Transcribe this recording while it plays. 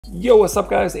Yo, what's up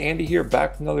guys? Andy here,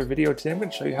 back with another video. Today I'm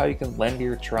going to show you how you can lend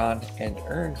your Tron and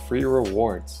earn free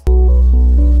rewards.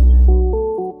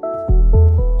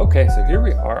 Okay, so here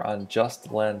we are on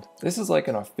JustLend. This is like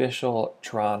an official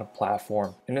Tron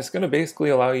platform, and it's going to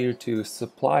basically allow you to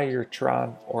supply your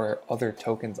Tron or other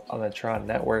tokens on the Tron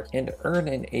network and earn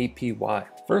an APY.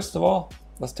 First of all,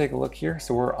 let's take a look here.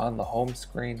 So we're on the home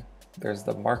screen. There's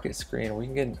the market screen. We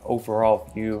can get an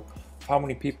overall view of how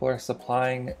many people are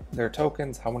supplying their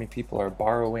tokens, how many people are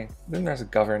borrowing. Then there's a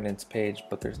governance page,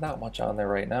 but there's not much on there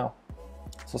right now.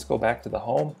 So let's go back to the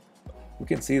home. We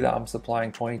can see that I'm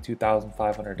supplying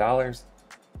 $22,500.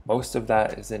 Most of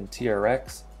that is in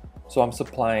TRX. So I'm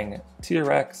supplying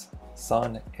TRX,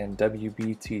 Sun, and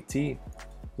WBTT.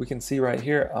 We can see right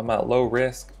here, I'm at low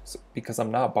risk because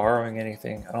I'm not borrowing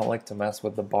anything. I don't like to mess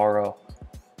with the borrow.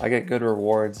 I get good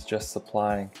rewards just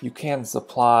supplying. You can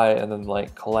supply and then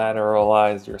like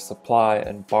collateralize your supply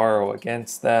and borrow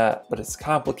against that, but it's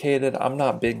complicated. I'm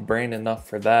not big brain enough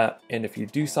for that. And if you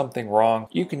do something wrong,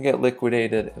 you can get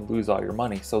liquidated and lose all your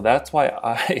money. So that's why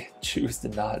I choose to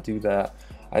not do that.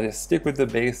 I just stick with the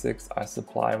basics. I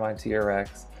supply my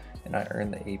TRX and I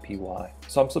earn the APY.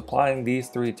 So I'm supplying these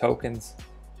three tokens,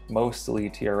 mostly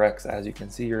TRX. As you can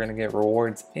see, you're gonna get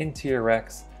rewards in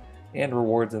TRX and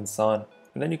rewards in Sun.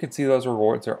 And then you can see those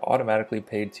rewards are automatically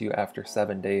paid to you after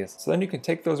 7 days. So then you can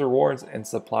take those rewards and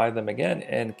supply them again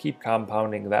and keep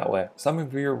compounding that way. Some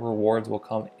of your rewards will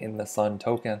come in the Sun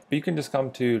token, but you can just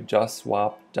come to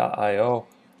justswap.io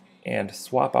and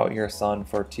swap out your Sun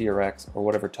for TRX or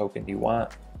whatever token you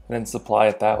want, and then supply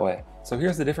it that way. So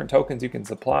here's the different tokens you can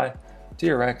supply: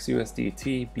 TRX,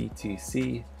 USDT,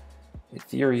 BTC,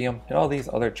 Ethereum, and all these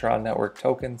other Tron network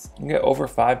tokens. You can get over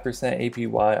 5%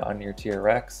 APY on your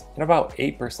TRX and about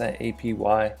 8%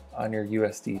 APY on your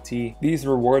USDT. These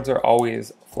rewards are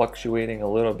always fluctuating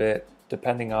a little bit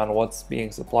depending on what's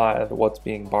being supplied, what's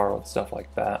being borrowed, stuff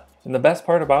like that. And the best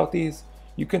part about these,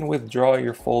 you can withdraw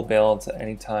your full balance at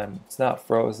any time. It's not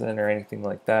frozen or anything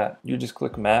like that. You just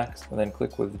click max and then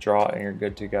click withdraw and you're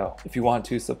good to go. If you want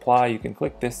to supply, you can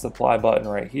click this supply button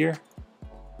right here,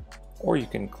 or you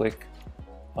can click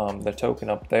the token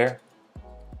up there.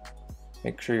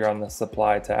 Make sure you're on the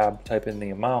supply tab, type in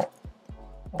the amount.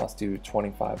 Let's do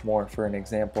 25 more for an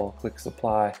example. Click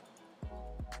supply,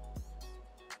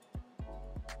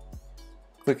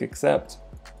 click accept.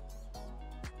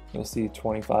 You'll see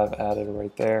 25 added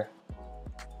right there.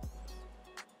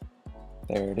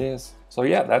 There it is. So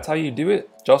yeah, that's how you do it.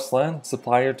 JustLend,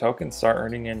 supply your tokens, start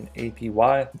earning an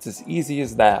APY. It's as easy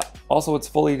as that. Also, it's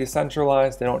fully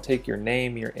decentralized. They don't take your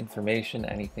name, your information,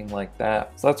 anything like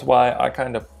that. So that's why I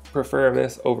kind of prefer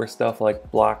this over stuff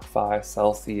like BlockFi,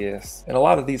 Celsius, and a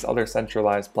lot of these other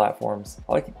centralized platforms.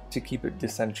 I like to keep it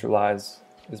decentralized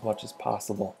as much as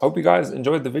possible. Hope you guys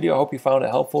enjoyed the video. I hope you found it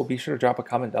helpful. Be sure to drop a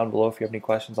comment down below if you have any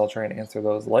questions. I'll try and answer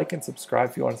those. Like and subscribe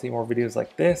if you want to see more videos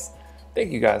like this.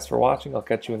 Thank you guys for watching. I'll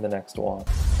catch you in the next one.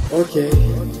 Okay.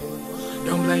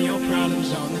 Don't blame your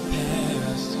problems on the past.